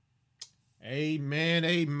Amen.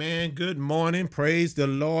 Amen. Good morning. Praise the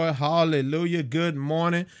Lord. Hallelujah. Good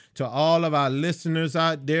morning to all of our listeners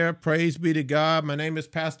out there. Praise be to God. My name is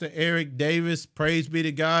Pastor Eric Davis. Praise be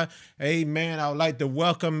to God. Amen. I would like to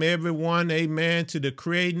welcome everyone, amen, to the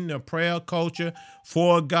Creating a Prayer Culture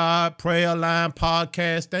for God Prayer Line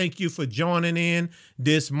podcast. Thank you for joining in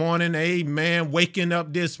this morning. Amen. Waking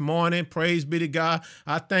up this morning. Praise be to God.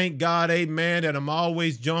 I thank God, amen, that I'm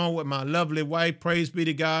always joined with my lovely wife. Praise be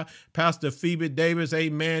to God. Pastor Phoebe Davis,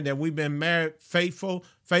 amen, that we've been married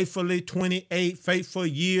faithfully 28 faithful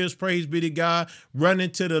years, praise be to God,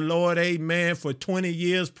 running to the Lord, amen, for 20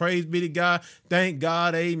 years, praise be to God. Thank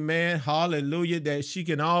God, amen, hallelujah, that she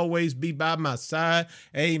can always be by my side,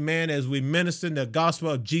 amen, as we minister the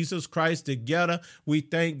gospel of Jesus Christ together. We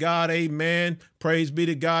thank God, amen, praise be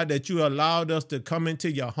to God, that you allowed us to come into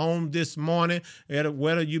your home this morning,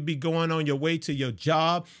 whether you be going on your way to your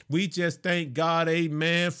job. We just thank God,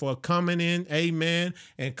 amen, for coming in, amen,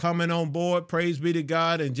 and coming on board, praise be to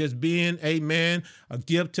God, and just being, amen, a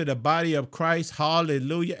gift to the body of Christ,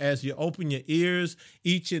 hallelujah, as you open your ears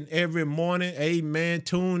each and every morning, amen,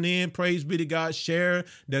 tune in, praise be to God, share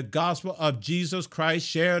the gospel of Jesus Christ,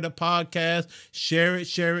 share the podcast, share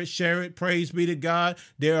it, praise be to God.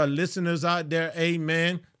 There are listeners out there,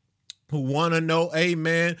 amen, who want to know,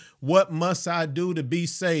 amen, what must I do to be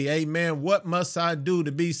saved? Amen. What must I do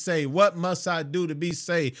to be saved? What must I do to be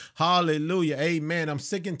saved? Hallelujah. Amen. I'm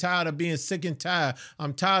sick and tired of being sick and tired.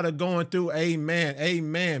 I'm tired of going through, amen.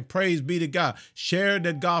 Amen. Praise be to God. Share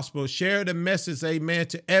the gospel. Share the message, amen,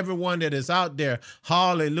 to everyone that is out there.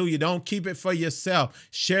 Hallelujah. Don't keep it for yourself.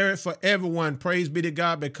 Share it for everyone. Praise be to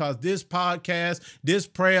God, because this podcast, this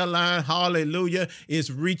prayer line, hallelujah,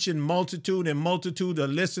 is reaching multitude and multitude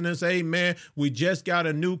of listeners, amen. We just got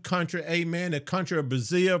a new country, amen, the country of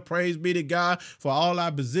Brazil. Praise be to God. For all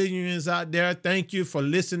our Brazilians out there, thank you for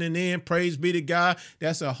listening in. Praise be to God.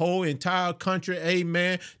 That's a whole entire country,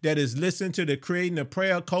 amen, that is listening to the Creating a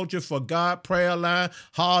Prayer Culture for God prayer line.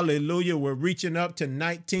 Hallelujah. We're reaching up to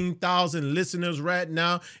 19,000 listeners right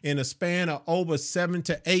now in a span of over 7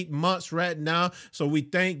 to 8 months right now. So we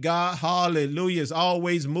thank God. Hallelujah. It's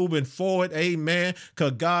always moving forward, amen,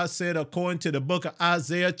 because God said, according to the book of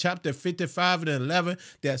Isaiah, chapter 55 and 11,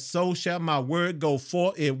 that so shall my word go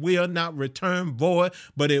forth. It will not return void,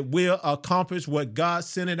 but it will accomplish what God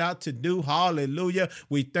sent it out to do. Hallelujah.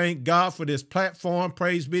 We thank God for this platform.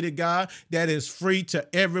 Praise be to God. That is free to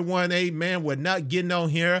everyone. Amen. We're not getting on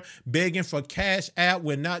here begging for cash out.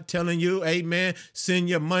 We're not telling you, amen, send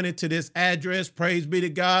your money to this address. Praise be to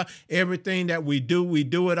God. Everything that we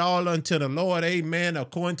do it all unto the Lord. Amen.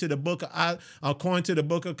 According to the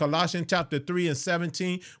book of Colossians chapter 3 and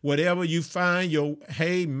 17, whatever you find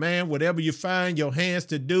whatever you find your hands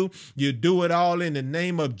to do, you do it all in the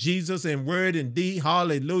name of Jesus in word and deed.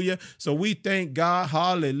 Hallelujah. So we thank God.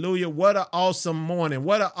 Hallelujah. What an awesome morning.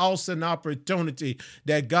 What an awesome opportunity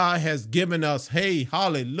that God has given us. Hey,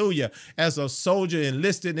 hallelujah. As a soldier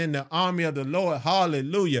enlisted in the army of the Lord.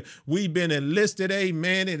 Hallelujah. We've been enlisted.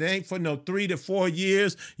 Amen. It ain't for no 3 to 4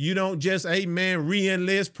 years. You don't just, amen,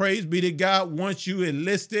 re-enlist. Praise be to God. Once you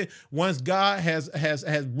enlisted, once God has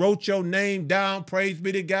wrote your name down, praise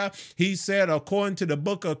be to God. He said, according to the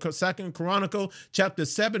book of 2 Chronicles, chapter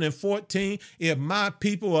 7 and 14, if my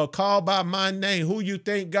people are called by my name, who you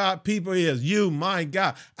think God people is? You, my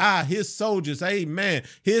God. His soldiers, amen.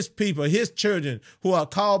 His people, his children who are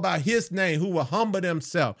called by his name, who will humble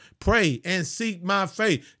themselves, pray and seek my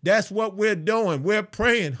face. That's what we're doing. We're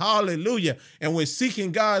praying, hallelujah. And we're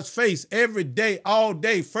seeking God's face every day, all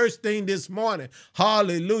day. First thing this morning,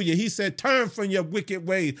 hallelujah. He said, turn from your wicked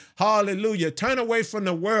ways. Hallelujah. Turn away from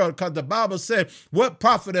the world, because the Bible said, what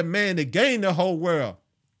profit a man to gain the whole world,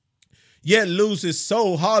 yet lose his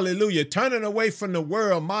soul. Hallelujah. Turning away from the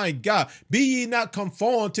world, my God. Be ye not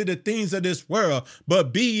conformed to the things of this world,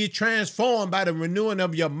 but be ye transformed by the renewing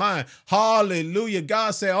of your mind. Hallelujah.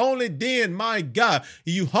 God said, only then, my God,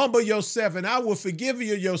 you humble yourself and I will forgive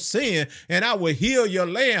you your sin and I will heal your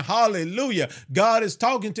land. Hallelujah. God is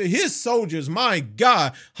talking to his soldiers, my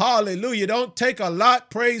God. Hallelujah. Don't take a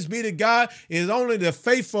lot. Praise be to God. It's only the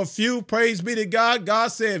faithful few. Praise be to God. God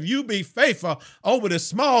said, if you be faithful over the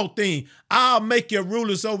small thing, I'll make you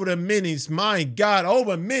rulers over the minis, my God,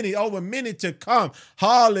 over many to come.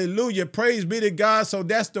 Hallelujah. Praise be to God. So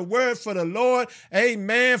that's the word for the Lord.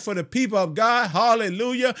 Amen. For the people of God.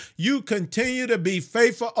 Hallelujah. You continue to be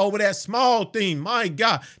faithful over that small thing, my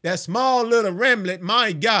God, that small little remnant,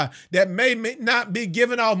 my God, that may not be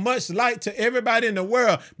giving off much light to everybody in the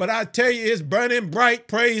world, but I tell you, it's burning bright.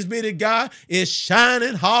 Praise be to God. It's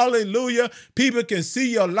shining. Hallelujah. People can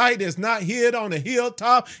see your light. It's not hid on the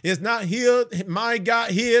hilltop. It's not not hid, my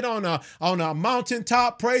God, hid on a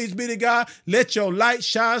mountaintop. Praise be to God. Let your light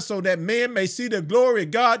shine so that men may see the glory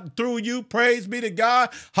of God through you. Praise be to God.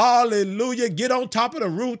 Hallelujah. Get on top of the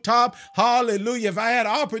rooftop. Hallelujah. If I had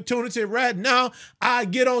an opportunity right now,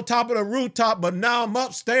 I'd get on top of the rooftop, but now I'm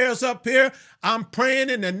upstairs up here. I'm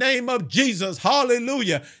praying in the name of Jesus,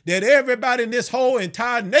 hallelujah, that everybody in this whole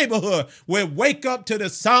entire neighborhood will wake up to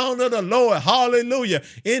the sound of the Lord, hallelujah,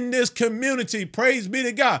 in this community, praise be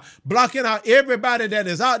to God, blocking out everybody that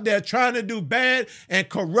is out there trying to do bad and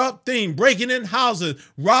corrupt things, breaking in houses,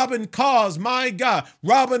 robbing cars, my God,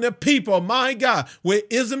 robbing the people, my God, with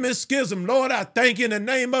ism and schism. Lord, I thank you in the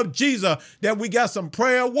name of Jesus that we got some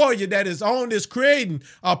prayer warrior that is on this creating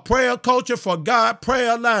a prayer culture for God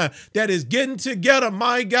prayer line that is getting together,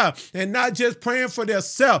 my God, and not just praying for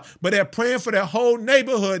themselves, but they're praying for their whole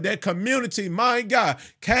neighborhood, their community, my God,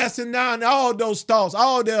 casting down all those thoughts,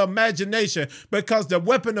 all their imagination, because the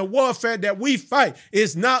weapon of warfare that we fight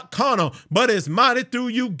is not carnal, but it's mighty through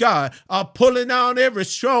you, God, pulling down every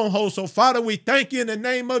stronghold. So, Father, we thank you in the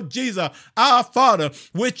name of Jesus, our Father,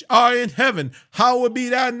 which are in heaven, hallowed be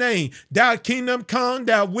thy name, thy kingdom come,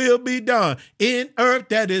 thy will be done in earth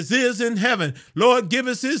that is in heaven. Lord, give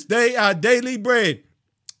us this day our daily bread.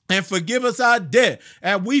 And forgive us our debt,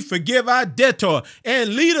 and we forgive our debtor.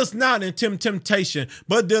 And lead us not into temptation,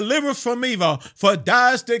 but deliver us from evil. For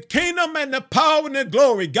thine is the kingdom and the power and the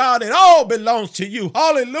glory, God. It all belongs to you.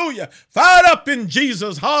 Hallelujah. Fired up in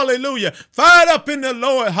Jesus. Hallelujah. Fired up in the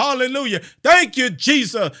Lord. Hallelujah. Thank you,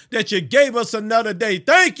 Jesus, that you gave us another day.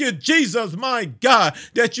 Thank you, Jesus, my God,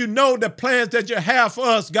 that you know the plans that you have for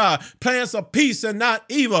us, God. Plans of peace and not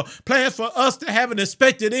evil. Plans for us to have an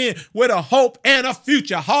expected end with a hope and a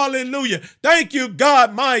future. Hallelujah. Thank you,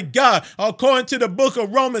 God, my God. According to the book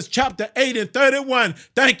of Romans chapter 8 and 31,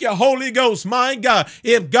 thank you, Holy Ghost, my God.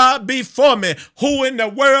 If God be for me, who in the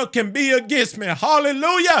world can be against me?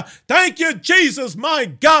 Hallelujah. Thank you, Jesus, my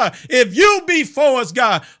God. If you be for us,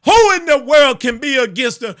 God, who in the world can be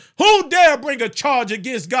against us? Who dare bring a charge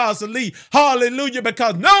against God's elite? Hallelujah.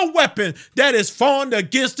 Because no weapon that is formed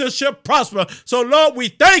against us shall prosper. So, Lord, we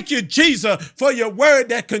thank you, Jesus, for your word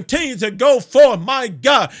that continues to go forth, my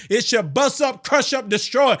God. It shall bust up, crush up,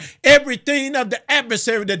 destroy everything of the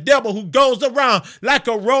adversary, the devil who goes around like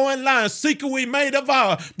a roaring lion, seeking we may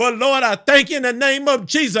devour. But Lord, I thank you in the name of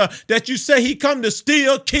Jesus that you say he come to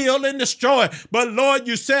steal, kill, and destroy. But Lord,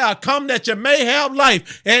 you say I come that you may have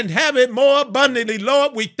life and have it more abundantly.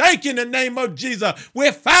 Lord, we thank you in the name of Jesus.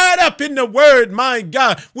 We're fired up in the word, my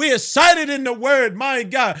God. We're excited in the word, my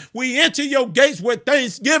God. We enter your gates with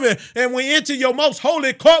thanksgiving and we enter your most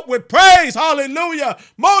holy court with praise. Hallelujah.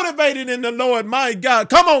 Motivated in the Lord, my God.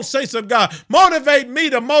 Come on, saints of God. Motivate me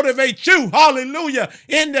to motivate you. Hallelujah.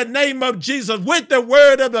 In the name of Jesus, with the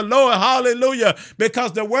word of the Lord. Hallelujah.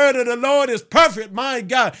 Because the word of the Lord is perfect, my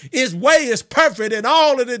God. His way is perfect, and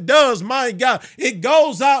all that it does, my God, it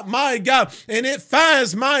goes out, my God, and it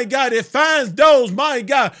finds, my God, it finds those, my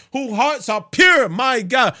God, whose hearts are pure, my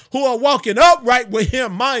God, who are walking upright with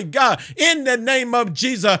him, my God, in the name of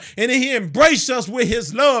Jesus. And he embraced us with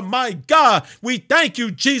his love, my God. We thank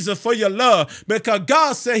you, Jesus, for your love, because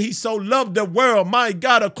God said he so loved the world, my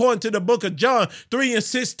God, according to the book of John 3 and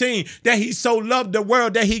 16, that he so loved the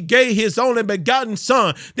world that he gave his only begotten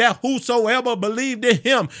son, that whosoever believed in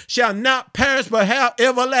him shall not perish but have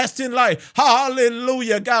everlasting life.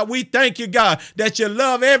 Hallelujah, God. We thank you, God, that you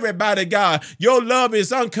love everybody, God. Your love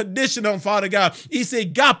is unconditional, Father God. It's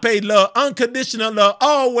agape love, unconditional love,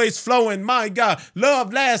 always flowing, my God.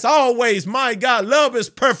 Love lasts always, my God. Love is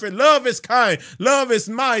perfect. Love is kind. Love is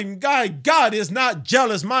my God. God is not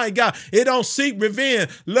jealous, my God. It don't seek revenge.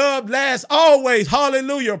 Love lasts always.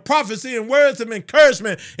 Hallelujah. Prophecy and words of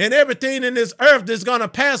encouragement and everything in this earth is going to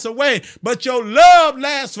pass away, but your love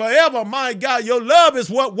lasts forever, my God. Your love is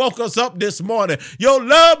what woke us up this morning. Your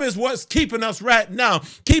love is what's keeping us right now,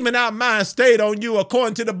 keeping our mind stayed on you,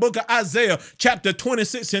 according to the book of Isaiah chapter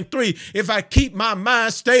 26 and 3. If I keep my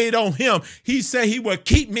mind stayed on him, he said he will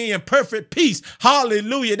keep me in perfect peace.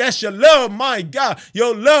 Hallelujah. That's your love, my God.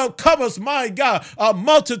 Your love covers, my God, a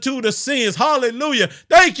multitude of sins. Hallelujah.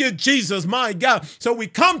 Thank you, Jesus, my God. So we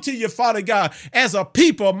come to you, Father God, as a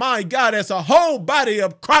people, my God, as a whole body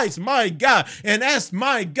of Christ, my God, and ask,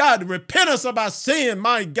 my God, repentance of our sin,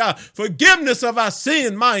 my God, forgiveness of our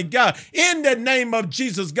sin, my God, in the name of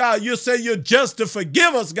Jesus, God. You say you're just to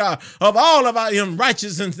forgive us, God, of all of our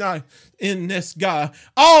unrighteousness, in this, God.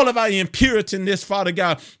 All of our impurity in this, Father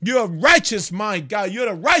God. You're righteous, my God. You're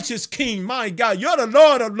the righteous King, my God. You're the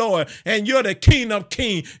Lord of Lords, and you're the King of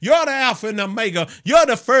Kings. You're the Alpha and Omega. You're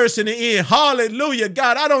the first and the end. Hallelujah,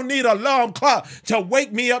 God. I don't need an alarm clock to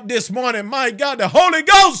wake me up this morning, my God. The Holy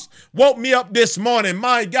Ghost woke me up this morning,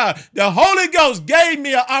 my God. The Holy Ghost gave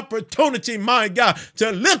me an opportunity, my God,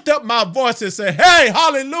 to lift up my voice and say, hey,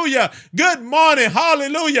 hallelujah, good morning,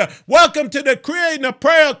 hallelujah. Welcome to the Creating a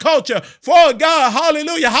Prayer Culture for God,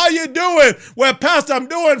 hallelujah. How you doing? Well, Pastor, I'm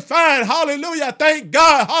doing fine, hallelujah. Thank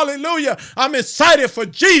God, hallelujah. I'm excited for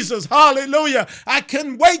Jesus, hallelujah. I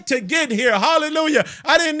couldn't wait to get here, hallelujah.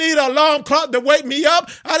 I didn't need an alarm clock to wake me up.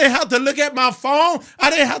 I didn't have to look at my phone. I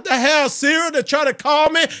didn't have to have Siri to try to call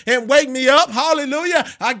me and wake me up, hallelujah.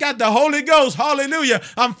 I got the Holy Ghost, hallelujah.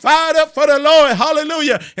 I'm fired up for the Lord,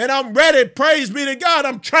 hallelujah. And I'm ready, praise be to God.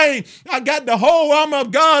 I'm trained. I got the whole armor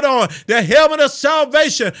of God on, the helmet of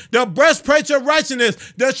salvation, the breastplate of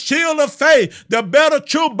righteousness, the shield of faith, the belt of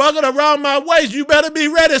truth buckled around my waist. You better be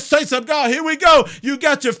ready, saints of God. Here we go. You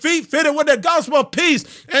got your feet fitted with the gospel of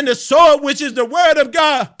peace and the sword, which is the word of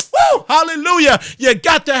God. Woo, hallelujah. You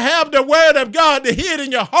got to have the word of God to hear it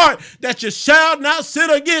in your heart that you shall not sin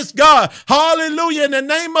against God. Hallelujah. In the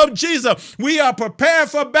name of Jesus, we are prepared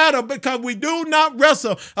for battle because we do not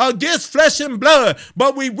wrestle against flesh and blood,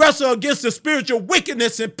 but we wrestle against the spiritual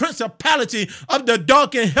wickedness and principality of the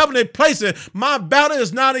dark and heavenly places. My battle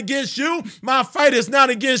is not against you. My fight is not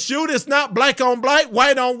against you. It's not black on black,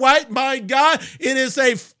 white on white. My God, it is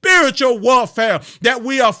a spiritual warfare that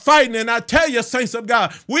we are fighting. And I tell you, saints of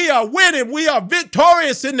God, we are winning. We are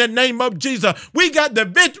victorious in the name of Jesus. We got the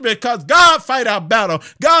victory because God fight our battle.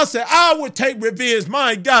 God said, I will take revenge.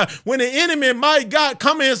 My God, when the enemy, my God,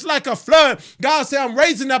 come in like a flood, God said, I'm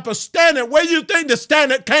raising up a standard. Where you think the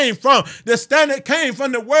standard came from? The standard came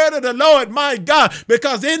from the word of the Lord, my God,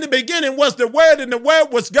 because in the beginning was the word, and the word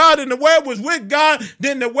was God, and the word was with God.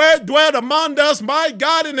 Then the word dwelt among us, my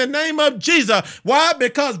God, in the name of Jesus. Why?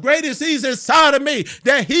 Because great is he's inside of me,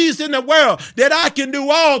 that he's in the world, that I can do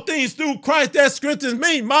all things through Christ that strengthens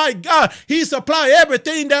me. My God, he supply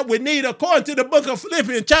everything that we need according to the book of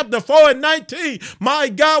Philippians chapter 4 and 19. My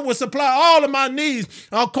God will supply all of my needs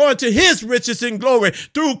according to his riches and glory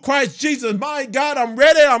through Christ Jesus. My God, I'm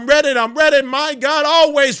ready. I'm ready. I'm ready. My God,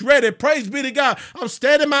 always ready. Praise be to God. I'm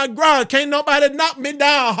standing my ground. Can't nobody knock me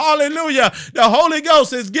down. Hallelujah. The Holy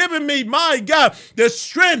Ghost is giving me, my God, the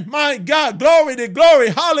strength. My God, glory to glory.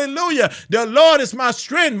 Hallelujah. The Lord is my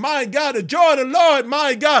strength. My God, the joy of the Lord,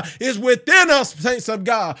 my God, is within us, saints of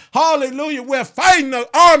God. Hallelujah. We're fighting the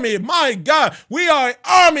army. My God, we are an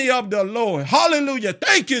army of the Lord. Hallelujah.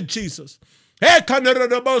 Thank you, Jesus. Thank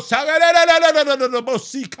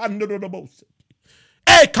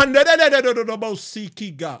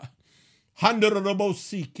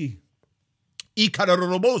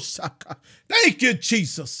you,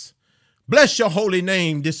 Jesus. Bless your holy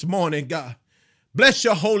name this morning, God. Bless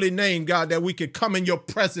your holy name, God, that we can come in your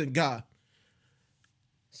presence, God.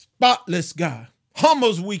 Spotless, God. Humble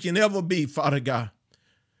as we can ever be, Father God.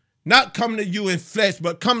 Not coming to you in flesh,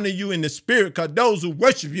 but coming to you in the spirit, because those who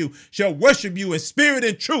worship you shall worship you in spirit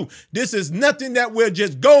and truth. This is nothing that we're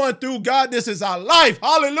just going through, God. This is our life.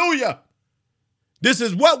 Hallelujah. This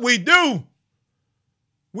is what we do.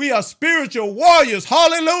 We are spiritual warriors.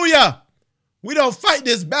 Hallelujah. We don't fight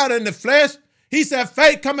this battle in the flesh. He said,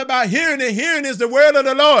 faith coming by hearing, and hearing is the word of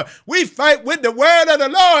the Lord. We fight with the word of the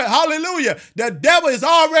Lord. Hallelujah. The devil is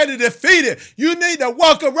already defeated. You need to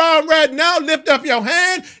walk around right now, lift up your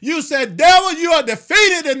hand. You said, devil, you are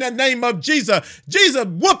defeated in the name of Jesus. Jesus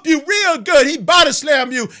whooped you real good. He body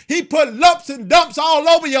slammed you. He put lumps and dumps all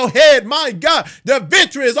over your head. My God, the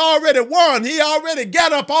victory is already won. He already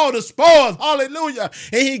got up all the spoils. Hallelujah.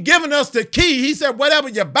 And he given us the key. He said, whatever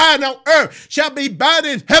you bind on earth shall be bound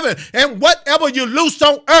in heaven. And whatever you loose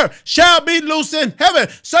on earth shall be loose in heaven.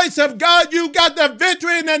 Saints of God, you got the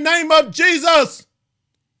victory in the name of Jesus.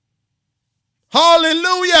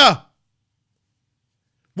 Hallelujah.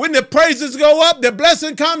 When the praises go up, the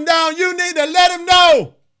blessing come down, you need to let him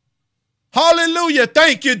know. Hallelujah.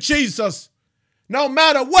 Thank you, Jesus. No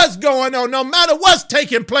matter what's going on, no matter what's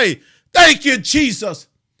taking place, thank you, Jesus.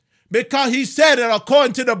 Because he said it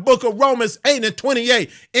according to the book of Romans 8 and 28,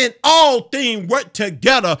 in all things work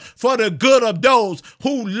together for the good of those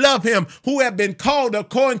who love him, who have been called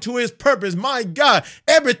according to his purpose. My God,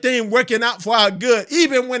 everything working out for our good,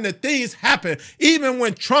 even when the things happen, even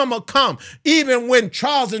when trauma come, even when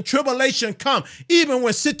trials and tribulation come, even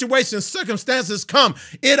when situations, circumstances come,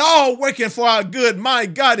 it all working for our good. My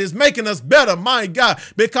God, is making us better, my God,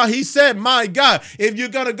 because he said, my God, if you're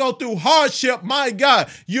going to go through hardship, my God,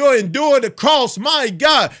 you're endure the cross, my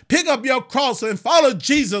God. Pick up your cross and follow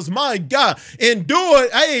Jesus, my God. Endure,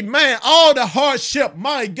 amen, all the hardship,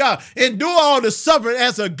 my God. Endure all the suffering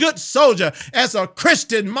as a good soldier, as a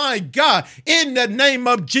Christian, my God. In the name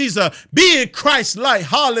of Jesus, being Christ-like,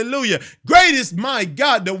 hallelujah. Great is, my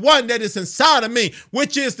God, the one that is inside of me,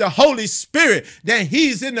 which is the Holy Spirit, that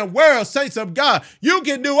he's in the world, saints of God. You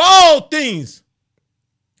can do all things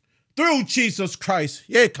through Jesus Christ.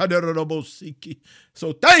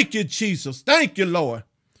 So thank you, Jesus. Thank you, Lord.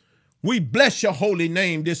 We bless your holy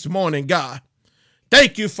name this morning, God.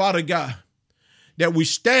 Thank you, Father God, that we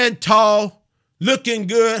stand tall, looking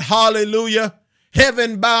good, hallelujah.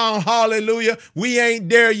 Heaven bound, hallelujah. We ain't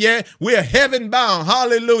there yet. We're heaven bound,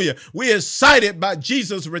 hallelujah. We're excited by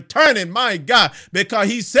Jesus returning, my God, because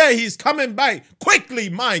he said he's coming back quickly,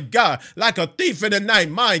 my God, like a thief in the night,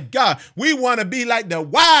 my God. We want to be like the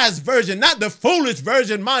wise version, not the foolish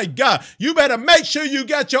version, my God. You better make sure you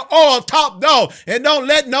got your oil topped off and don't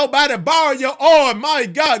let nobody borrow your oil, my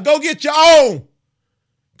God. Go get your own.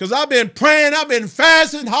 Because I've been praying, I've been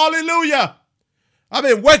fasting, hallelujah. I've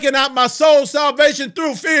been working out my soul salvation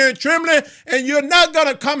through fear and trembling, and you're not going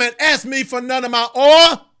to come and ask me for none of my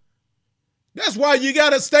oil. That's why you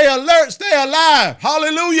got to stay alert, stay alive.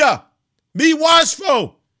 Hallelujah. Be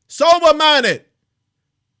watchful, sober-minded.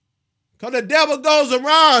 Because the devil goes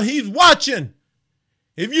around, he's watching.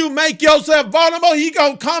 If you make yourself vulnerable, he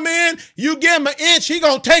going to come in, you give him an inch, he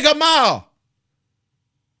going to take a mile.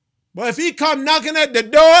 But if he come knocking at the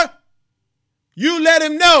door, you let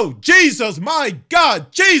him know, Jesus, my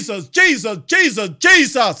God, Jesus, Jesus, Jesus,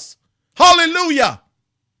 Jesus. Hallelujah.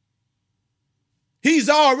 He's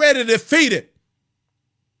already defeated.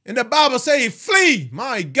 And the Bible says, flee,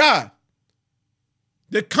 my God,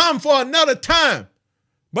 to come for another time.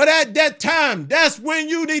 But at that time, that's when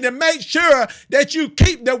you need to make sure that you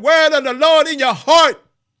keep the word of the Lord in your heart,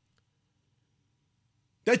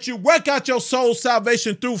 that you work out your soul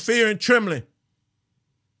salvation through fear and trembling.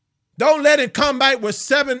 Don't let him come back with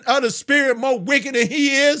 7 other spirits more wicked than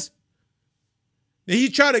he is. Then he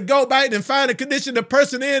try to go back and find a condition the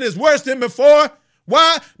person in is worse than before.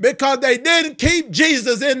 Why? Because they didn't keep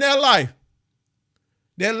Jesus in their life.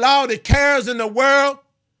 They allowed the cares in the world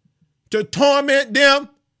to torment them,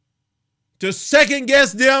 to second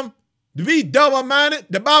guess them, to be double-minded.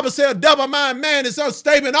 The Bible says a double-minded man is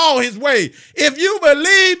unstable in all his ways. If you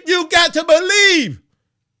believe, you got to believe.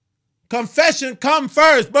 Confession come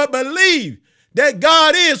first, but believe that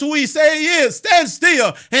God is who he say he is. Stand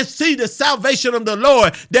still and see the salvation of the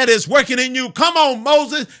Lord that is working in you. Come on,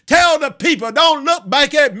 Moses. Tell the people, don't look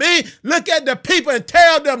back at me. Look at the people and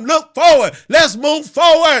tell them, look forward. Let's move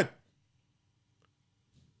forward.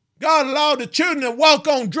 God allowed the children to walk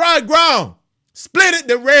on dry ground. Split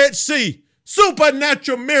the Red Sea.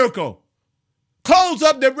 Supernatural miracle. Close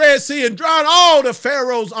up the Red Sea and drown all the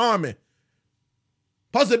Pharaoh's army.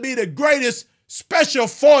 Supposed to be the greatest special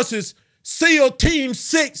forces, SEAL Team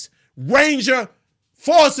 6, Ranger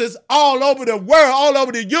forces all over the world, all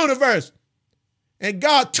over the universe. And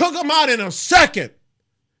God took them out in a second.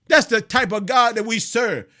 That's the type of God that we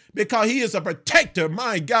serve, because he is a protector,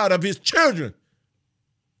 my God, of his children.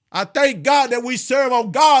 I thank God that we serve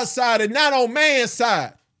on God's side and not on man's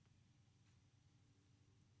side.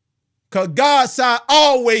 Because God's side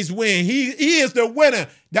always wins. He is the winner.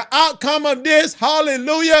 The outcome of this,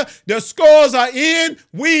 hallelujah, the scores are in.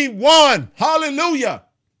 We won. Hallelujah.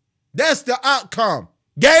 That's the outcome.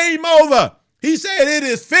 Game over. He said it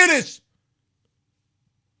is finished.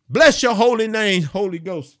 Bless your holy name, Holy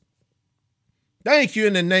Ghost. Thank you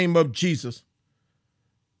in the name of Jesus.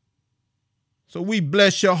 So we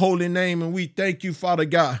bless your holy name and we thank you, Father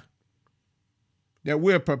God, that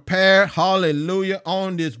we're prepared, hallelujah,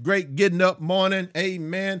 on this great getting up morning,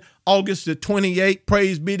 amen, August the 28th,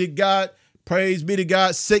 praise be to God,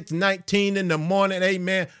 6:19 in the morning,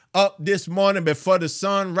 amen, up this morning before the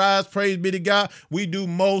sun rise, praise be to God. We do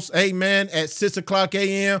most, amen, at 6 o'clock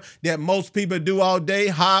a.m. that most people do all day.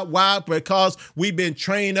 Why? Because we've been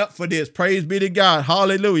trained up for this, praise be to God,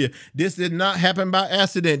 hallelujah. This did not happen by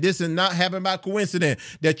accident. This did not happen by coincidence,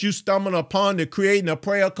 that you stumbled upon the creating a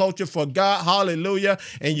prayer culture for God, hallelujah,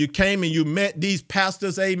 and you came and you met these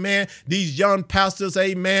pastors, amen, these young pastors,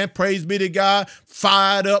 amen, praise be to God,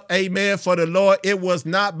 fired up, amen, for the Lord. It was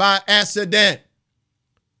not by accident.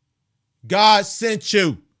 God sent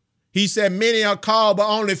you. He said, many are called, but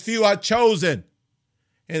only few are chosen.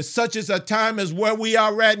 And such is a time as where we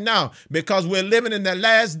are right now, because we're living in the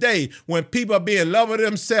last day when people are being lovers of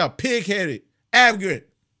themselves, pig-headed, arrogant,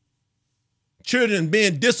 children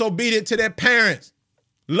being disobedient to their parents,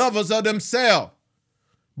 lovers of themselves.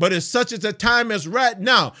 But it's such as a time as right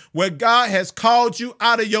now where God has called you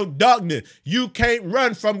out of your darkness. You can't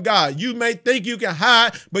run from God. You may think you can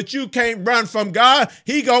hide, but you can't run from God.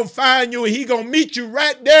 He gonna find you and he gonna meet you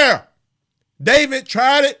right there. David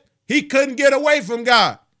tried it. He couldn't get away from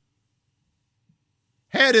God.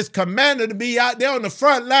 Had his commander to be out there on the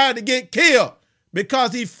front line to get killed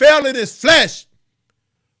because he fell in his flesh.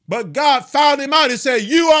 But God found him out and said,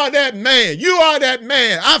 you are that man. You are that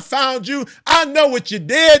man. I found you. I know what you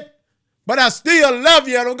did, but I still love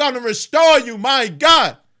you and I'm going to restore you, my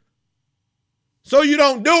God. So you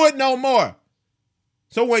don't do it no more.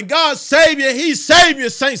 So when God saved you, he saved you,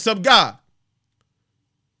 saints of God.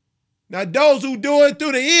 Now, those who do it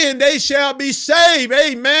through the end, they shall be saved.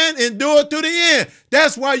 Amen. And do it through the end.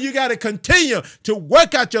 That's why you got to continue to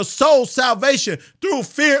work out your soul's salvation through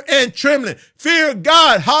fear and trembling. Fear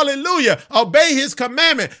God. Hallelujah. Obey his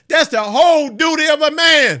commandment. That's the whole duty of a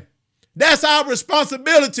man. That's our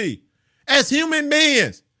responsibility as human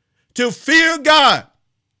beings, to fear God.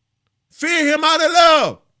 Fear him out of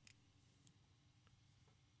love.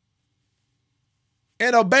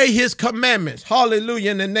 And obey his commandments. Hallelujah,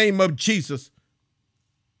 in the name of Jesus.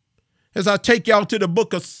 As I take y'all to the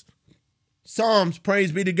book of Psalms,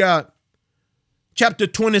 praise be to God. Chapter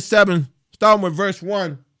 27, starting with verse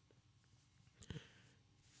 1.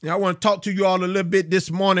 Now I want to talk to you all a little bit this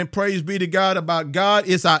morning, praise be to God, about God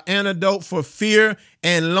is our antidote for fear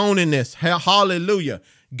and loneliness. Hallelujah.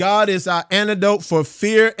 God is our antidote for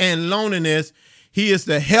fear and loneliness. He is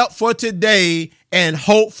the help for today and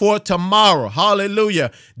hope for tomorrow.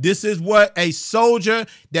 Hallelujah. This is what a soldier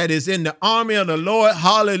that is in the army of the Lord.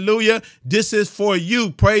 Hallelujah. This is for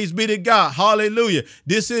you. Praise be to God. Hallelujah.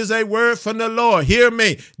 This is a word from the Lord. Hear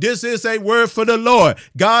me. This is a word for the Lord.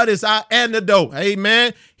 God is our antidote.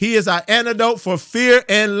 Amen. He is our antidote for fear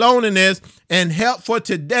and loneliness and help for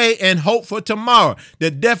today and hope for tomorrow.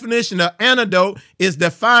 The definition of antidote is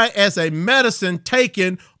defined as a medicine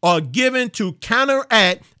taken or given to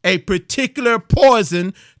counteract a particular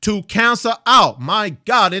poison to cancel out. My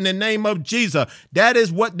God, in the name of Jesus, that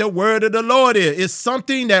is what the word of the Lord is. It's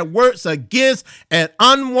something that works against an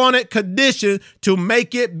unwanted condition to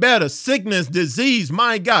make it better. Sickness, disease,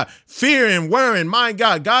 my God, fear and worrying, my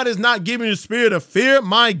God. God is not giving you the spirit of fear,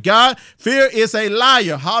 my God. Fear is a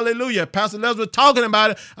liar. Hallelujah. Pastor Les was talking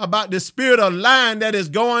about it, about the spirit of lying that is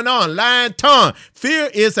going on, lying tongue. Fear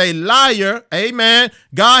is a liar. Amen.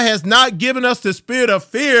 God has not given us the spirit of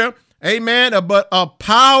fear, amen, but a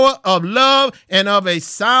power of love and of a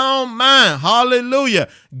sound mind. Hallelujah.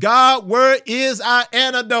 God's word is our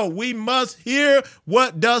antidote. We must hear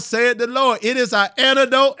what does said the Lord. It is our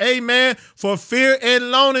antidote, amen, for fear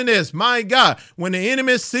and loneliness. My God, when the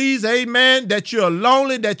enemy sees, amen, that you're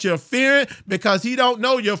lonely, that you're fearing because he don't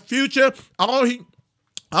know your future,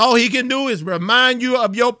 all he can do is remind you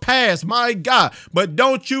of your past, my God. But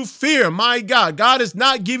don't you fear, my God. God is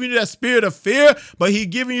not giving you that spirit of fear, but he's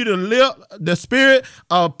giving you the spirit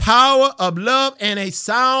of power, of love, and a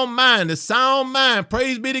sound mind. The sound mind,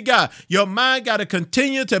 praise be to God. Your mind got to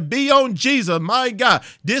continue to be on Jesus, my God.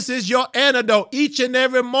 This is your antidote each and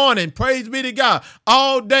every morning, praise be to God.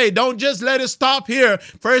 All day, don't just let it stop here.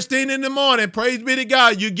 First thing in the morning, praise be to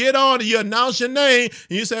God. You get on and you announce your name,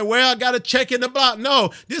 and you say, well, I got to check in the block.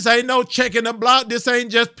 No. This ain't no checking the block. This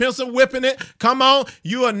ain't just pencil whipping it. Come on.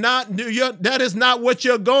 That is not what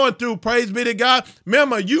you're going through. Praise be to God.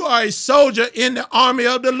 Remember, you are a soldier in the army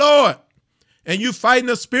of the Lord. And you fighting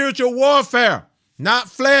a spiritual warfare, not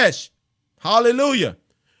flesh. Hallelujah.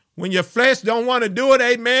 When your flesh don't want to do it,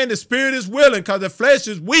 amen, the spirit is willing because the flesh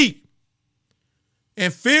is weak.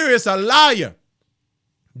 And fear is a liar.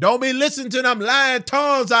 Don't be listening to them lying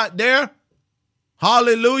tongues out there.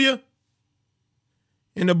 Hallelujah.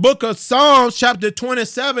 In the book of Psalms, chapter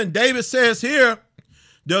 27, David says here,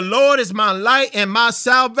 the Lord is my light and my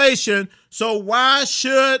salvation, so why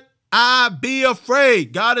should I be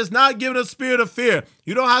afraid? God is not giving a spirit of fear.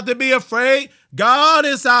 You don't have to be afraid. God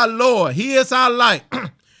is our Lord. He is our light,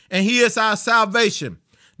 and he is our salvation.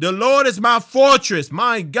 The Lord is my fortress,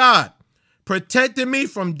 my God, protecting me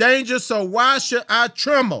from danger, so why should I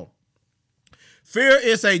tremble? Fear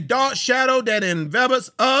is a dark shadow that envelops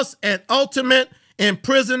us and ultimate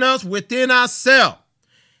imprison us within ourselves.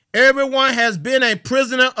 Everyone has been a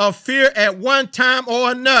prisoner of fear at one time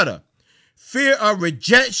or another. Fear of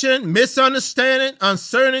rejection, misunderstanding,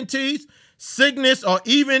 uncertainties, sickness, or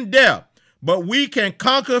even death. But we can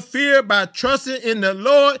conquer fear by trusting in the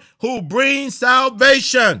Lord who brings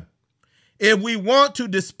salvation. If we want to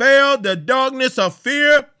dispel the darkness of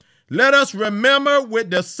fear, Let us remember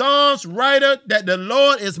with the Psalms writer that the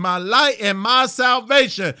Lord is my light and my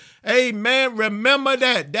salvation. Amen. Remember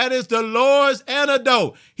that. That is the Lord's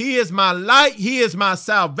antidote. He is my light. He is my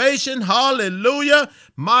salvation. Hallelujah.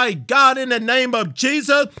 My God, in the name of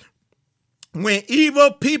Jesus. When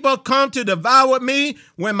evil people come to devour me,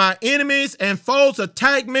 when my enemies and foes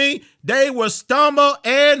attack me, they will stumble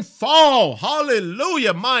and fall.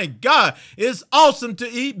 Hallelujah. My God, it's awesome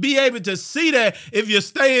to be able to see that if you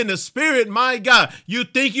stay in the spirit. My God, you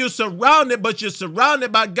think you're surrounded, but you're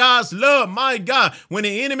surrounded by God's love. My God, when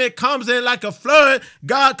the enemy comes in like a flood,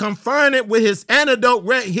 God confirmed it with his antidote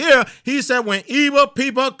right here. He said, when evil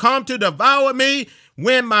people come to devour me,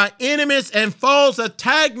 when my enemies and foes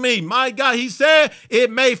attack me, my God, he said, it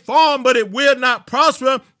may form, but it will not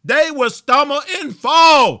prosper. They will stumble and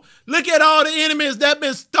fall. Look at all the enemies that have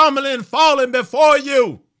been stumbling and falling before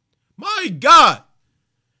you. My God,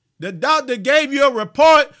 the doctor gave you a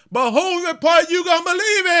report, but whose report you going to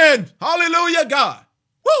believe in? Hallelujah, God.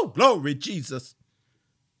 Woo, glory, Jesus.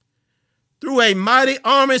 Through a mighty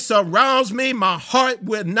army surrounds me, my heart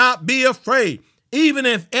will not be afraid. Even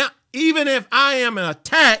if I am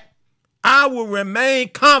attacked, I will remain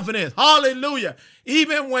confident. Hallelujah.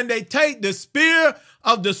 Even when they take the spear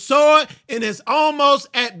of the sword and it's almost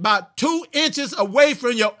at about 2 inches away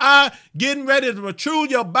from your eye, getting ready to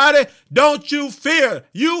protrude your body, don't you fear.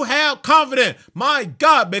 You have confidence. My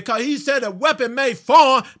God, because he said a weapon may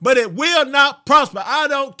form, but it will not prosper. I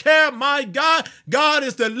don't care, my God. God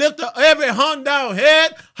is the lifter of every hung down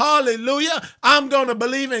head. Hallelujah. I'm going to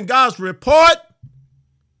believe in God's report,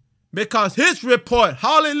 because his report,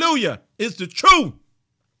 hallelujah, is the truth.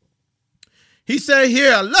 He said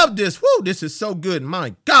here, I love this. Woo, this is so good.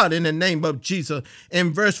 My God, in the name of Jesus.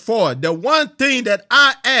 In verse 4, the one thing that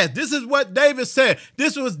I ask, this is what David said.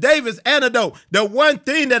 This was David's antidote. The one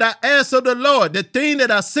thing that I ask of the Lord, the thing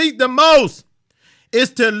that I seek the most,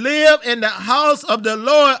 is to live in the house of the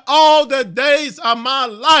Lord all the days of my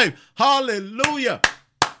life. Hallelujah.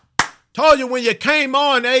 Told you when you came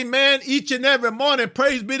on, amen, each and every morning,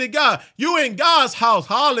 praise be to God. You in God's house,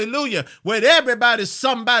 hallelujah, where everybody's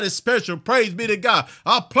somebody special, praise be to God.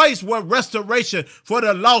 A place where restoration for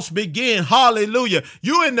the lost begin, hallelujah.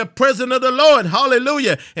 You in the presence of the Lord,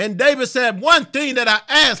 hallelujah. And David said, one thing that I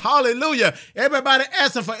ask, hallelujah. Everybody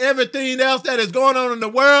asking for everything else that is going on in the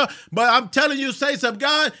world, but I'm telling you, saints of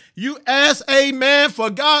God, you ask, amen, for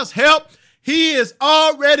God's help. He is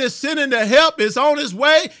already sending the help. It's on its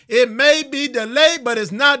way. It may be delayed, but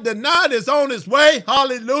it's not denied. It's on its way.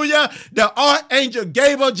 Hallelujah. The Archangel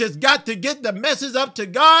Gabriel just got to get the message up to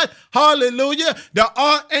God. Hallelujah. The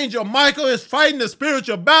Archangel Michael is fighting the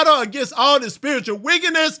spiritual battle against all the spiritual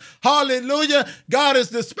wickedness. Hallelujah. God is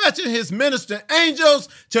dispatching his ministering angels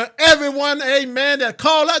to everyone, amen, that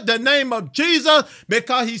call out the name of Jesus,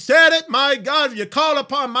 because he said it. My God, if you call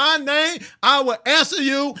upon my name, I will answer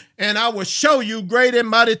you and I will show you great and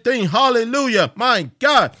mighty things. Hallelujah. My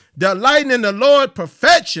God. Delighting in the Lord,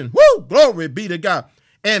 perfection. Woo! Glory be to God.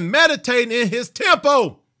 And meditating in his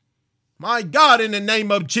temple. My God, in the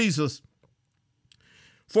name of Jesus.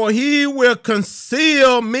 For he will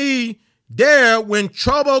conceal me there when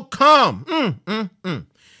trouble come.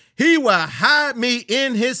 He will hide me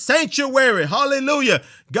in his sanctuary. Hallelujah.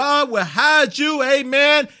 God will hide you,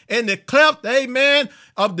 amen, in the cleft, amen,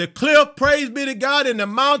 of the cliff, praise be to God, in the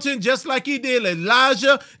mountain, just like he did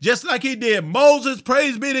Elijah, just like he did Moses,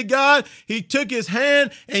 praise be to God. He took his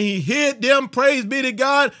hand and he hid them, praise be to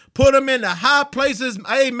God, put them in the high places,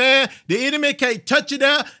 amen. The enemy can't touch you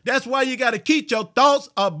there. That's why you got to keep your thoughts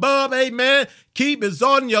above, amen. Keep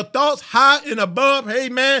exalting your thoughts high and above,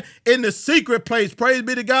 amen, in the secret place, praise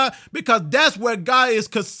be to God, because that's where God is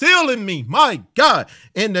concealing me, my God,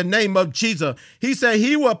 in the name of Jesus. He said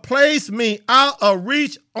he will place me out of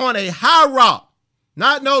reach on a high rock,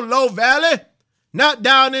 not no low valley, not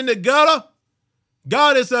down in the gutter.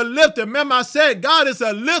 God is a lifter. Remember I said God is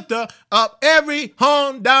a lifter of every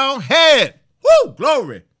hung down head. Woo,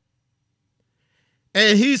 glory.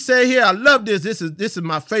 And he said here, I love this. This is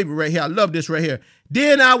my favorite right here. I love this right here.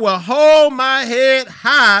 Then I will hold my head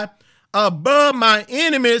high above my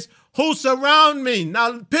enemies who surround me.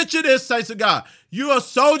 Now picture this, saints of God. You are a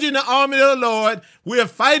soldier in the army of the Lord. We're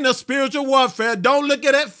fighting a spiritual warfare. Don't look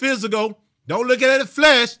at it physical. Don't look at it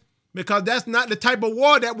flesh, because that's not the type of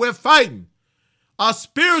war that we're fighting. A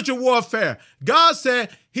spiritual warfare. God said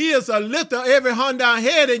he is a lifter of every hung down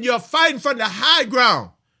head, and you're fighting from the high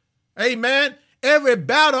ground. Amen. Every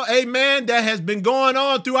battle, amen, that has been going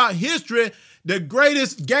on throughout history, the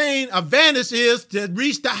greatest gain advantage is to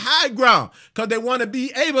reach the high ground, because they want to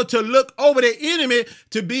be able to look over the enemy,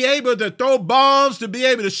 to be able to throw bombs, to be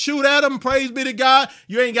able to shoot at them. Praise be to God.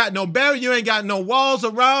 You ain't got no barrier. You ain't got no walls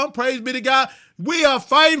around. Praise be to God. We are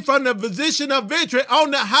fighting from the position of victory on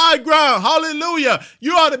the high ground. Hallelujah.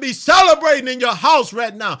 You ought to be celebrating in your house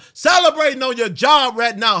right now, celebrating on your job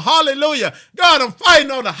right now. Hallelujah. God, I'm fighting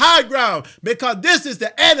on the high ground because this is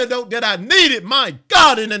the antidote that I needed. My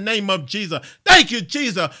God, in the name of Jesus. Thank you,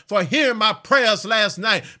 Jesus, for hearing my prayers last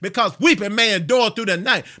night, because weeping may endure through the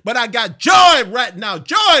night. But I got joy right now,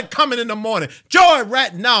 joy coming in the morning, joy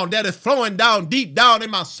right now that is flowing down deep down in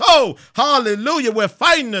my soul. Hallelujah. We're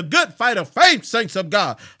fighting a good fight of faith, saints of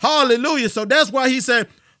God. Hallelujah. So that's why he said,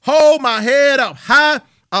 hold my head up high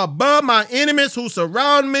above my enemies who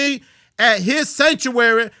surround me. At his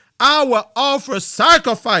sanctuary, I will offer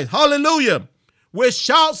sacrifice. Hallelujah. With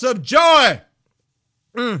shouts of joy.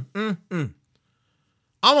 I'm going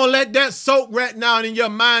to let that soak right now in your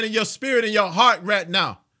mind and your spirit and your heart right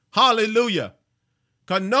now. Hallelujah.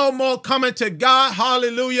 Because no more coming to God.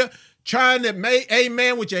 Hallelujah. Trying to make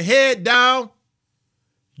amen with your head down.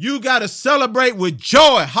 You got to celebrate with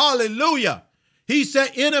joy. Hallelujah. He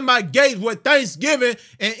said, enter my gates with thanksgiving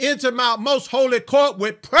and enter my most holy court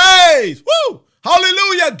with praise. Woo!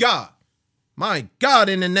 Hallelujah, God. My God,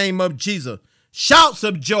 in the name of Jesus. Shouts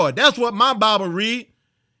of joy. That's what my Bible read.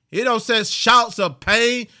 It don't say shouts of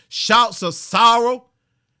pain, shouts of sorrow.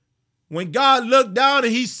 When God looked down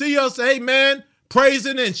and he see us, amen,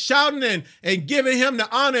 praising and shouting and giving him the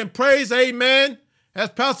honor and praise, amen. As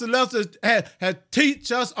Pastor Lester had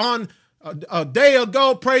teach us on a day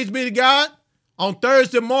ago, praise be to God, on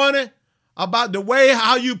Thursday morning, about the way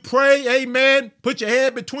how you pray, amen. Put your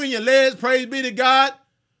head between your legs, praise be to God.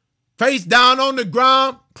 Face down on the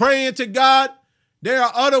ground, praying to God. There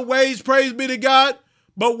are other ways, praise be to God.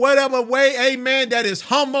 But whatever way, amen, that is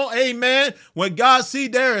humble, amen. When God see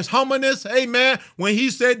there is humbleness, amen. When he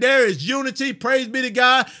said there is unity, praise be to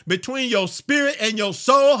God, between your spirit and your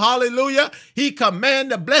soul, hallelujah. He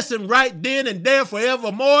command the blessing right then and there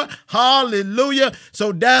forevermore, hallelujah.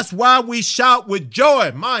 So that's why we shout with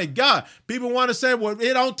joy. My God, people want to say, well,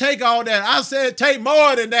 it don't take all that. I said take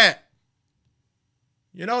more than that.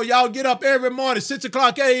 You know, y'all get up every morning, 6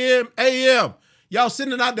 o'clock a.m. Y'all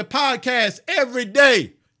sending out the podcast every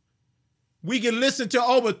day. We can listen to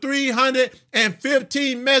over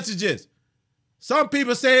 315 messages. Some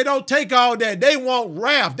people say it don't take all that. They want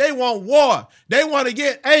wrath. They want war. They want to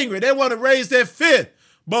get angry. They want to raise their fist.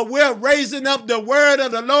 But we're raising up the word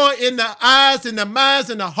of the Lord in the eyes and the minds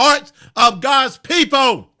and the hearts of God's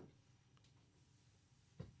people.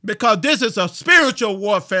 Because this is a spiritual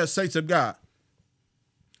warfare, saints of God.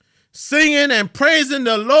 Singing and praising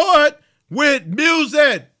the Lord with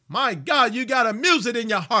music. My God, you got a music in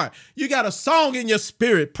your heart. You got a song in your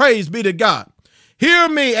spirit. Praise be to God. Hear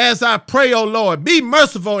me as I pray, O Lord. Be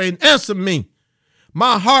merciful and answer me.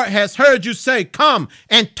 My heart has heard you say, come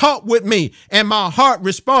and talk with me. And my heart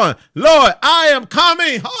respond, Lord, I am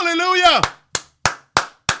coming. Hallelujah.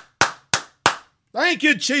 Thank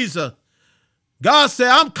you, Jesus. God said,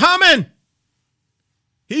 I'm coming.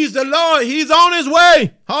 He's the Lord. He's on his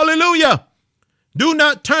way. Hallelujah. Do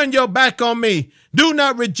not turn your back on me. Do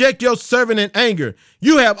not reject your servant in anger.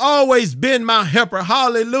 You have always been my helper.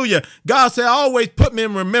 Hallelujah. God said, always put me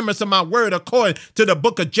in remembrance of my word according to the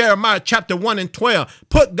book of Jeremiah chapter 1 and 12.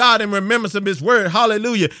 Put God in remembrance of his word.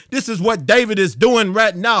 Hallelujah. This is what David is doing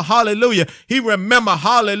right now. Hallelujah. He remember,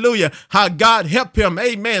 hallelujah, how God helped him.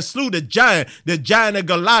 Amen. Slew the giant of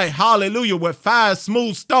Goliath. Hallelujah. With 5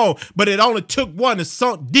 smooth stones. But it only took one to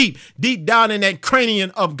sunk deep down in that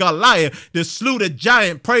cranium of Goliath to slew the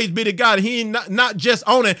giant. Praise be to God. He not just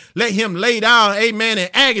only let him lay down, amen, in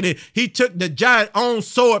agony. He took the giant own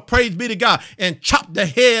sword, praise be to God, and chopped the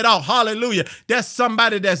head off. Hallelujah. That's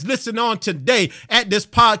somebody that's listening on today at this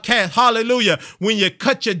podcast. Hallelujah. When you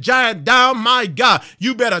cut your giant down, my God,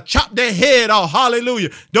 you better chop their head off. Hallelujah.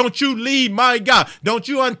 Don't you leave, my God. Don't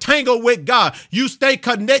you untangle with God. You stay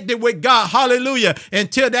connected with God. Hallelujah.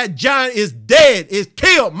 Until that giant is dead, is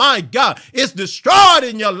killed, my God. It's destroyed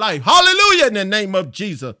in your life. Hallelujah. In the name of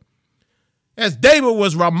Jesus. As David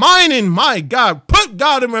was reminding, my God, put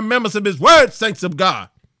God in remembrance of his word, saints of God.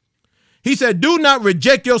 He said, do not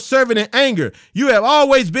reject your servant in anger. You have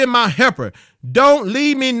always been my helper. Don't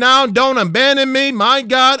leave me now. Don't abandon me, my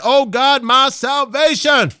God. Oh God, my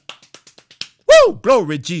salvation. Woo!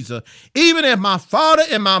 Glory, Jesus. Even if my father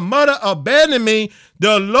and my mother abandon me,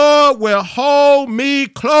 the Lord will hold me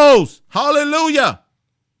close. Hallelujah.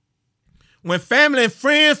 When family and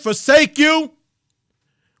friends forsake you,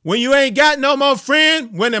 when you ain't got no more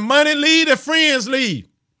friends, when the money leave, the friends leave.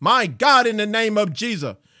 My God, in the name of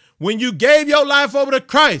Jesus. When you gave your life over to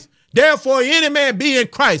Christ, therefore any man be in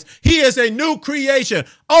Christ, he is a new creation.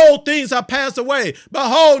 Old things are passed away.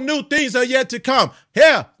 Behold, new things are yet to come.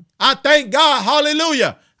 Here, I thank God.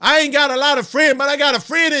 Hallelujah. I ain't got a lot of friends, but I got a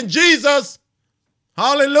friend in Jesus.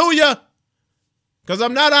 Hallelujah. Because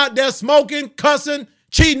I'm not out there smoking, cussing,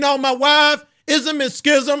 cheating on my wife, ism and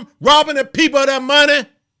schism, robbing the people of their money.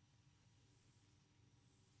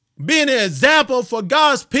 Being an example for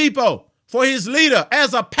God's people, for his leader,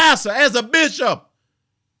 as a pastor, as a bishop.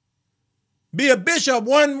 Be a bishop,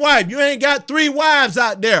 one wife. You ain't got 3 wives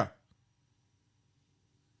out there.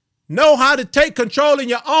 Know how to take control in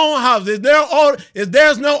your own house. If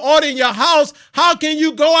there's no order in your house, how can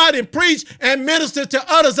you go out and preach and minister to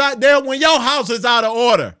others out there when your house is out of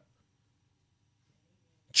order?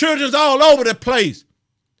 Children's all over the place.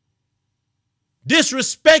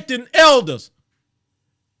 Disrespecting elders.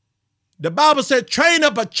 The Bible said, train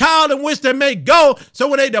up a child in which they may go, so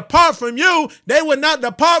when they depart from you, they will not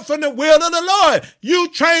depart from the will of the Lord. You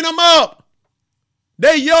train them up.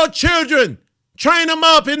 They're your children. Train them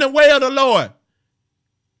up in the way of the Lord.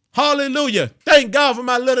 Hallelujah. Thank God for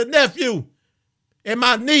my little nephew and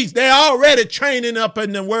my niece. They're already training up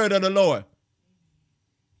in the word of the Lord.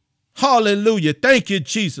 Hallelujah. Thank you,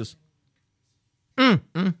 Jesus.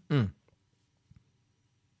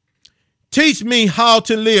 Teach me how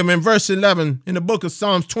to live. In verse 11 in the book of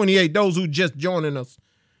Psalms 28, those who just joining us.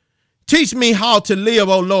 Teach me how to live,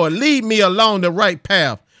 O Lord. Lead me along the right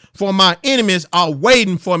path, for my enemies are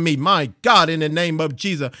waiting for me. My God, in the name of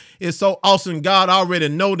Jesus. It's so awesome. God already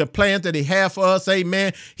know the plans that he has for us.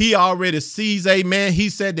 Amen. He already sees. Amen. He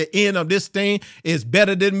said the end of this thing is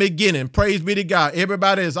better than the beginning. Praise be to God.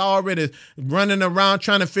 Everybody is already running around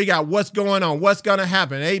trying to figure out what's going on, what's going to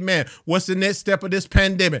happen. Amen. What's the next step of this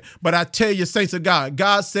pandemic? But I tell you, saints of God,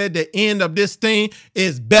 God said the end of this thing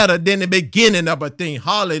is better than the beginning of a thing.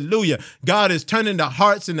 Hallelujah. God is turning the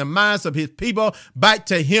hearts and the minds of his people back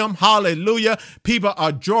to him. Hallelujah. People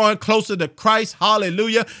are drawing closer to Christ.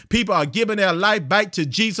 Hallelujah. People are giving their life back to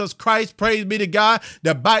Jesus Christ. Praise be to God.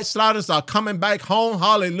 The backsliders are coming back home.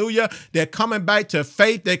 Hallelujah. They're coming back to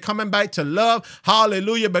faith. They're coming back to love.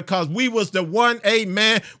 Hallelujah. Because we was the one,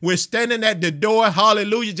 amen. We're standing at the door.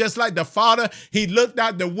 Hallelujah. Just like the Father, he looked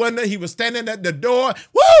out the window. He was standing at the door.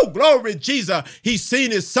 Woo! Glory to Jesus. He seen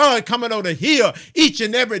his son coming over the hill each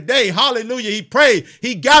and every day. Hallelujah. He prayed.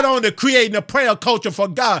 He got on to creating a prayer culture for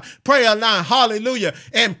God. Prayer line, hallelujah,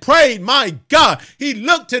 and prayed, my God. He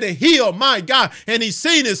looked to the hill, my God, and he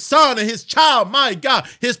seen his son and his child, my God,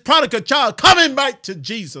 his prodigal child coming back to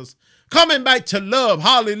Jesus, coming back to love,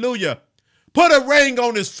 hallelujah. Put a ring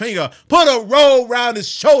on his finger. Put a robe around his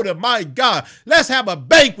shoulder. My God. Let's have a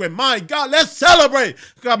banquet. My God. Let's celebrate.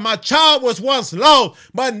 Because my child was once lost,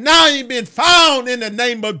 but now he's been found in the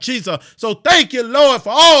name of Jesus. So thank you, Lord,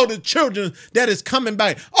 for all the children that is coming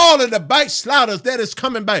back. All of the backsliders that is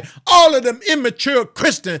coming back. All of them immature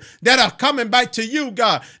Christians that are coming back to you,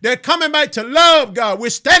 God. They're coming back to love, God. We're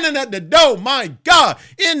standing at the door, my God,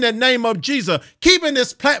 in the name of Jesus. Keeping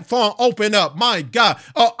this platform open up, my God.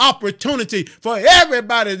 An opportunity for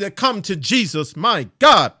everybody to come to Jesus, my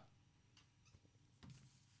God.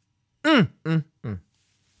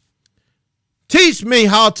 Teach me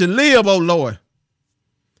how to live, O Lord.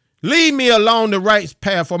 Lead me along the right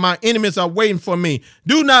path, for my enemies are waiting for me.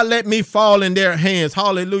 Do not let me fall in their hands.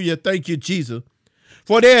 Hallelujah. Thank you, Jesus.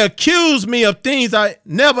 For they accuse me of things I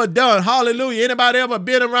never done. Hallelujah. Anybody ever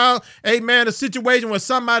been around, amen, a situation where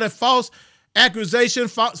somebody false accusation,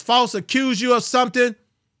 false accuse you of something?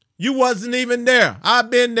 You wasn't even there.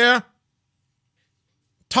 I've been there.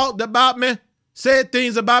 Talked about me, said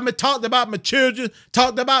things about me, talked about my children,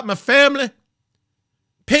 talked about my family,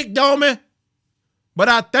 picked on me. But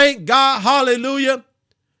I thank God, hallelujah,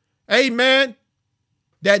 amen,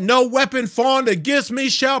 that no weapon formed against me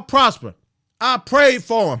shall prosper. I prayed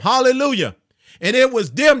for them, hallelujah. And it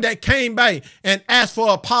was them that came back and asked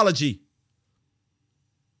for apology.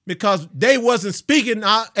 Because they wasn't speaking,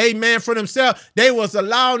 amen, for themselves. They was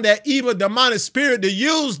allowing that evil demonic spirit to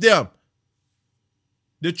use them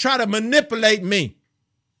to try to manipulate me.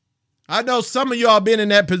 I know some of y'all been in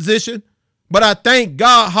that position, but I thank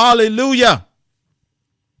God, hallelujah,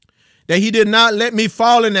 that he did not let me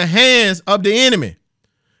fall in the hands of the enemy.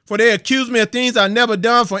 For they accuse me of things I never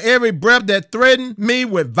done, for every breath that threatened me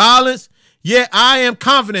with violence. Yet I am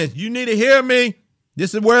confident. You need to hear me.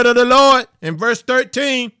 This is the word of the Lord in verse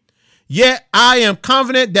 13. Yet I am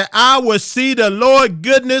confident that I will see the Lord's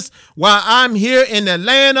goodness while I'm here in the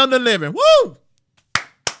land of the living. Woo!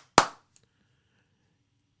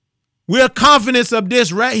 We're confident of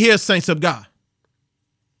this right here, saints of God.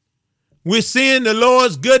 We're seeing the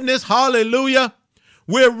Lord's goodness. Hallelujah.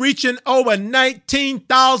 We're reaching over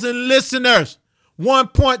 19,000 listeners,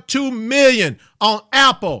 1.2 million on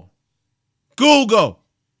Apple, Google,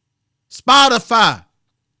 Spotify,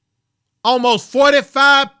 almost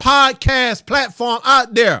 45 podcast platforms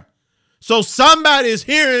out there. So somebody is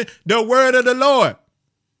hearing the word of the Lord.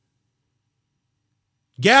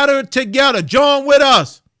 Gather together, join with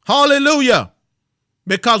us. Hallelujah.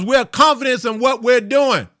 Because we're confident in what we're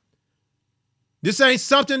doing. This ain't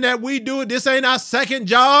something that we do. This ain't our second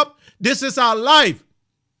job. This is our life.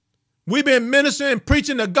 We've been ministering and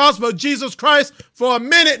preaching the gospel of Jesus Christ for a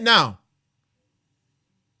minute now.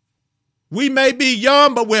 We may be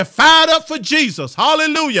young, but we're fired up for Jesus.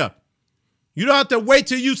 Hallelujah. You don't have to wait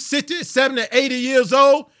till you 60, 70, 80 years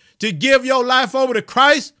old to give your life over to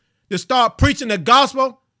Christ, to start preaching the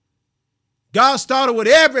gospel. God started with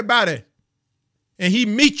everybody. And he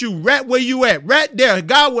meet you right where you at, right there.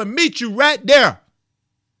 God will meet you right there.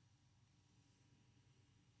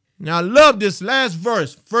 Now, I love this last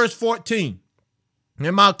verse, verse 14.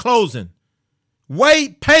 In my closing,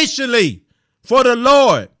 wait patiently for the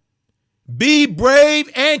Lord. Be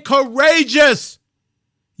brave and courageous.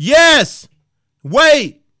 Yes,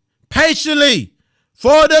 wait patiently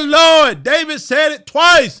for the Lord. David said it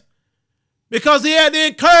twice. Because he had to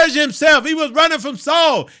encourage himself. He was running from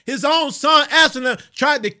Saul. His own son, Absalom,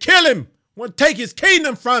 tried to kill him, would take his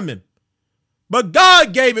kingdom from him. But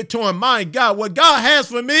God gave it to him. My God, what God has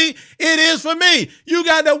for me, it is for me. You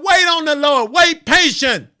got to wait on the Lord. Wait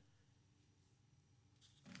patient.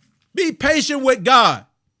 Be patient with God.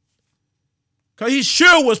 Because he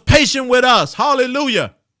sure was patient with us.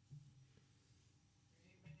 Hallelujah.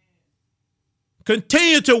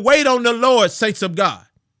 Continue to wait on the Lord, saints of God.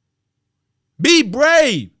 Be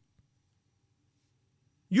brave.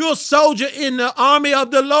 You're a soldier in the army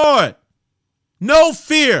of the Lord. No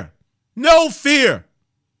fear. No fear.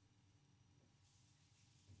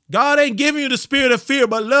 God ain't giving you the spirit of fear,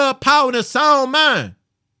 but love, power, and a sound mind.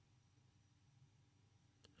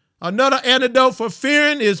 Another antidote for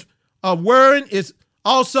fearing is worrying is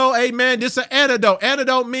also, amen, this is an antidote.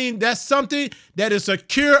 Antidote means that's something that is a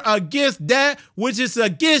cure against that which is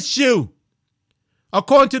against you.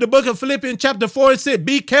 According to the book of Philippians chapter 4, it said,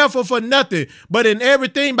 be careful for nothing, but in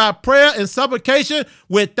everything by prayer and supplication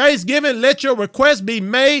with thanksgiving, let your requests be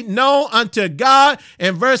made known unto God.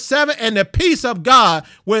 And verse 7, and the peace of God,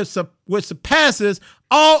 which surpasses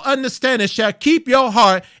all understanding, shall keep your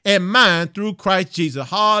heart and mind through Christ Jesus.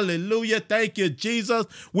 Hallelujah. Thank you, Jesus.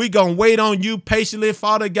 We're going to wait on you patiently,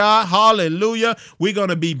 Father God. Hallelujah. We're going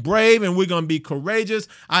to be brave and we're going to be courageous.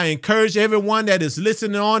 I encourage everyone that is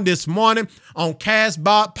listening on this morning on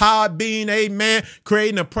Castbox, Podbean, amen,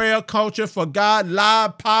 creating a prayer culture for God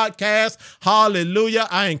live podcast. Hallelujah.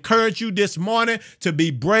 I encourage you this morning to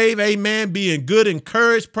be brave, amen, being good and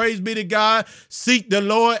courage. Praise be to God. Seek the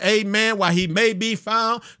Lord, amen, while he may be found.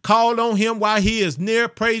 Call on him while he is near.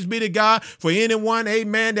 Praise be to God. For anyone,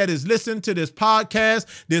 amen, that is listening to this podcast,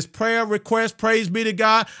 this prayer request, praise be to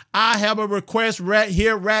God. I have a request right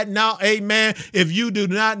here, right now, amen. If you do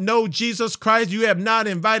not know Jesus Christ, you have not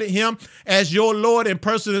invited him as your Lord and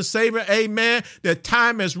personal Savior, amen. The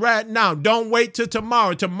time is right now. Don't wait till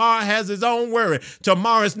tomorrow. Tomorrow has its own worry.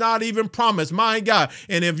 Tomorrow is not even promised, my God.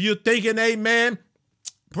 And if you're thinking, amen,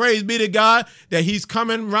 praise be to God that he's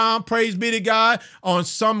coming around, praise be to God, on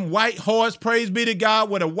some white horse, praise be to God,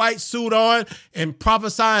 with a white suit on and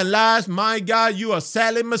prophesying lies. My God, you are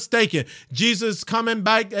sadly mistaken. Jesus is coming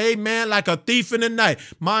back, amen, like a thief in the night.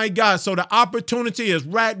 My God, so the opportunity is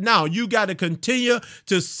right now. You got to continue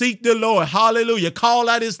to seek the Lord. Hallelujah. Call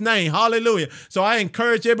out his name. Hallelujah. So I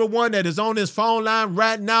encourage everyone that is on this phone line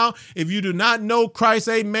right now, if you do not know Christ,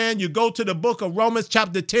 amen, you go to the book of Romans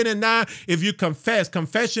chapter 10 and 9. If you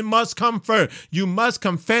confession must come first. You must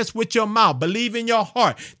confess with your mouth, believe in your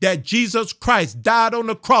heart that Jesus Christ died on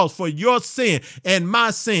the cross for your sin and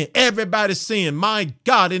my sin, everybody's sin. My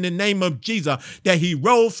God, in the name of Jesus, that he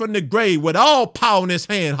rose from the grave with all power in his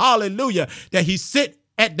hand. Hallelujah. That he sit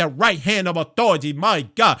at the right hand of authority. My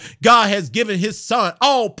God, God has given his son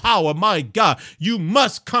all power. My God, you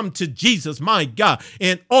must come to Jesus, my God,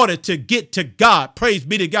 in order to get to God. Praise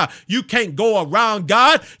be to God. You can't go around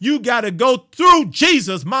God. You got to go through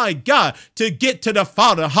Jesus, my God, to get to the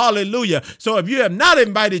Father. Hallelujah. So if you have not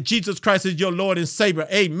invited Jesus Christ as your Lord and Savior,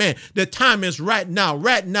 amen, the time is right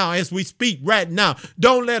now as we speak right now.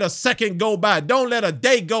 Don't let a second go by. Don't let a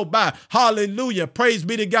day go by. Hallelujah. Praise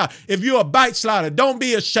be to God. If you're a backslider, don't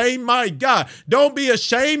be ashamed, my God. Don't be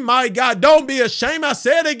ashamed, my God. Don't be ashamed. I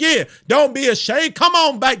said it again. Don't be ashamed. Come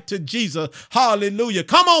on back to Jesus. Hallelujah.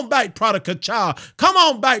 Come on back, prodigal child. Come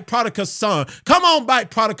on back, prodigal son. Come on back,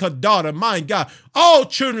 prodigal daughter, my God. All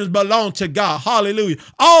children belong to God. Hallelujah.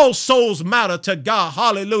 All souls matter to God.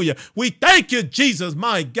 Hallelujah. We thank you, Jesus,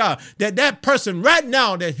 my God, that person right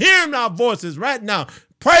now, that hearing our voices right now,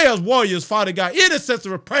 prayers warriors, Father God,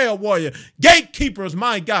 intercessor prayer warrior, gatekeepers,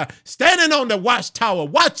 my God, standing on the watchtower,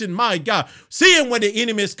 watching, my God, seeing when the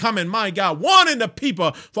enemy is coming, my God, warning the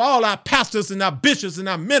people, for all our pastors and our bishops and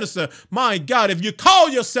our ministers, my God, if you call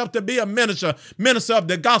yourself to be a minister of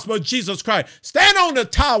the gospel of Jesus Christ, stand on the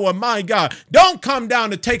tower, my God. Don't come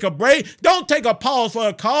down to take a break. Don't take a pause for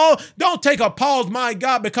a call. Don't take a pause, my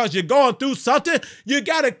God, because you're going through something. You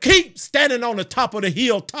got to keep standing on the top of the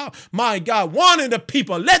hilltop, my God, warning the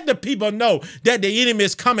people. Let the people know that the enemy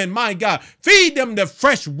is coming, my God. Feed them the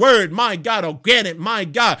fresh word, my God, organic, my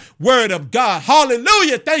God, word of God.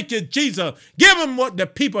 Hallelujah. Thank you, Jesus. Give them what the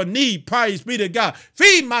people need. Praise be to God.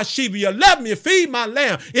 Feed my sheep. If you love me, feed my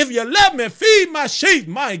lamb. If you love me, feed my sheep,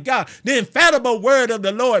 my God. The infallible word of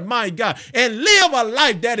the Lord, my God. And live a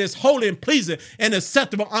life that is holy and pleasing and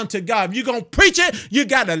acceptable unto God. If you're going to preach it, you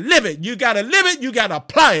got to live it. You got to live it. You got to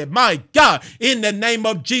apply it, my God, in the name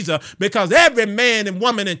of Jesus. Because every man and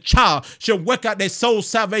woman and child should work out their soul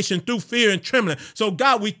salvation through fear and trembling. So,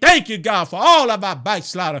 God, we thank you, God, for all of our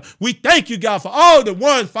backslider. We thank you, God, for all the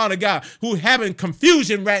ones, Father God, who having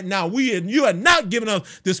confusion right now. You are not giving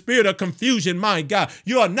us the spirit of confusion, my God.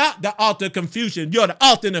 You are not the author of confusion. You're the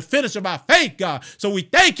author and the finisher of our faith, God. So we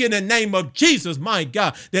thank you in the name of Jesus, my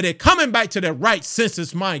God, that they're coming back to their right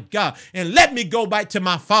senses, my God. And let me go back to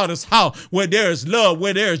my Father's house where there is love,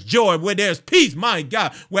 where there is joy, where there's peace, my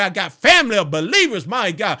God, where I got family of believers, my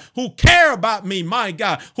God, who care about me, my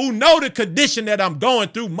God, who know the condition that I'm going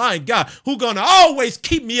through, my God, who gonna always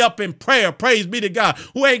keep me up in prayer, praise be to God,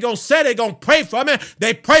 who ain't gonna say they gonna pray for me,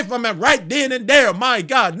 they pray for me right then and there, my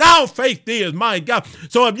God. Now faith is, my God.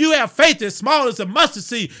 So if you have faith as small as a mustard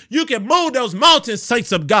seed, you can move those mountains,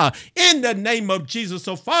 saints of God, in the name of Jesus.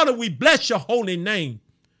 So Father, we bless your holy name.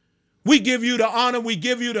 We give you the honor. We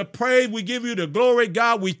give you the praise. We give you the glory,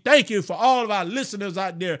 God. We thank you for all of our listeners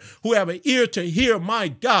out there who have an ear to hear, my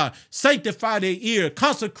God. Sanctify their ear.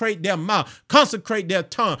 Consecrate their mouth. Consecrate their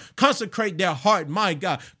tongue. Consecrate their heart, my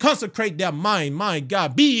God. Consecrate their mind, my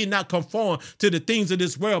God. Be ye not conformed to the things of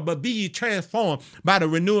this world, but be ye transformed by the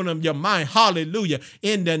renewing of your mind. Hallelujah.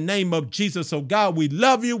 In the name of Jesus. So, God, we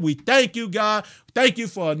love you. We thank you, God. Thank you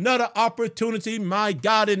for another opportunity, my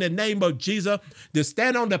God, in the name of Jesus, to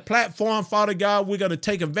stand on the platform, Father God. We're going to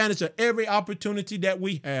take advantage of every opportunity that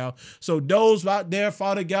we have. So those out there,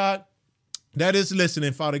 Father God, that is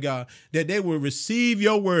listening, Father God, that they will receive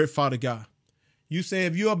your word, Father God. You say,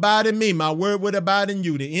 if you abide in me, my word would abide in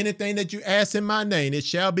you. That anything that you ask in my name, it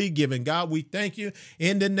shall be given. God, we thank you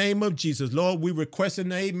in the name of Jesus. Lord, we request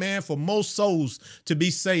an amen for most souls to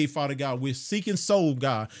be saved, Father God. We're seeking soul,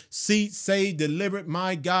 God. Seek, save, delivered,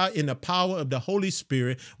 my God, in the power of the Holy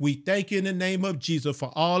Spirit. We thank you in the name of Jesus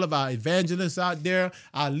for all of our evangelists out there,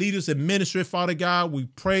 our leaders in ministry, Father God. We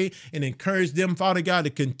pray and encourage them, Father God, to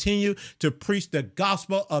continue to preach the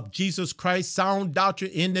gospel of Jesus Christ, sound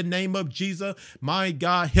doctrine in the name of Jesus. My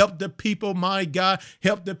God, help the people, my God,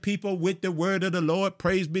 help the people with the word of the Lord.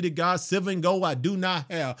 Praise be to God. Silver and gold I do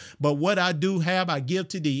not have, but what I do have, I give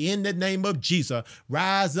to thee in the name of Jesus.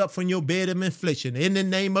 Rise up from your bed of affliction in the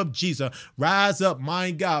name of Jesus. Rise up, my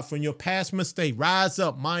God, from your past mistake. Rise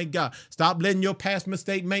up, my God. Stop letting your past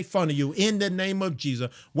mistake make fun of you in the name of Jesus.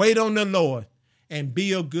 Wait on the Lord and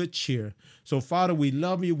be of good cheer. So, Father, we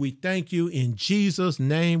love you. We thank you. In Jesus'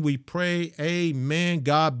 name we pray. Amen.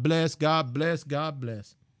 God bless. God bless. God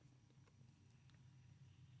bless.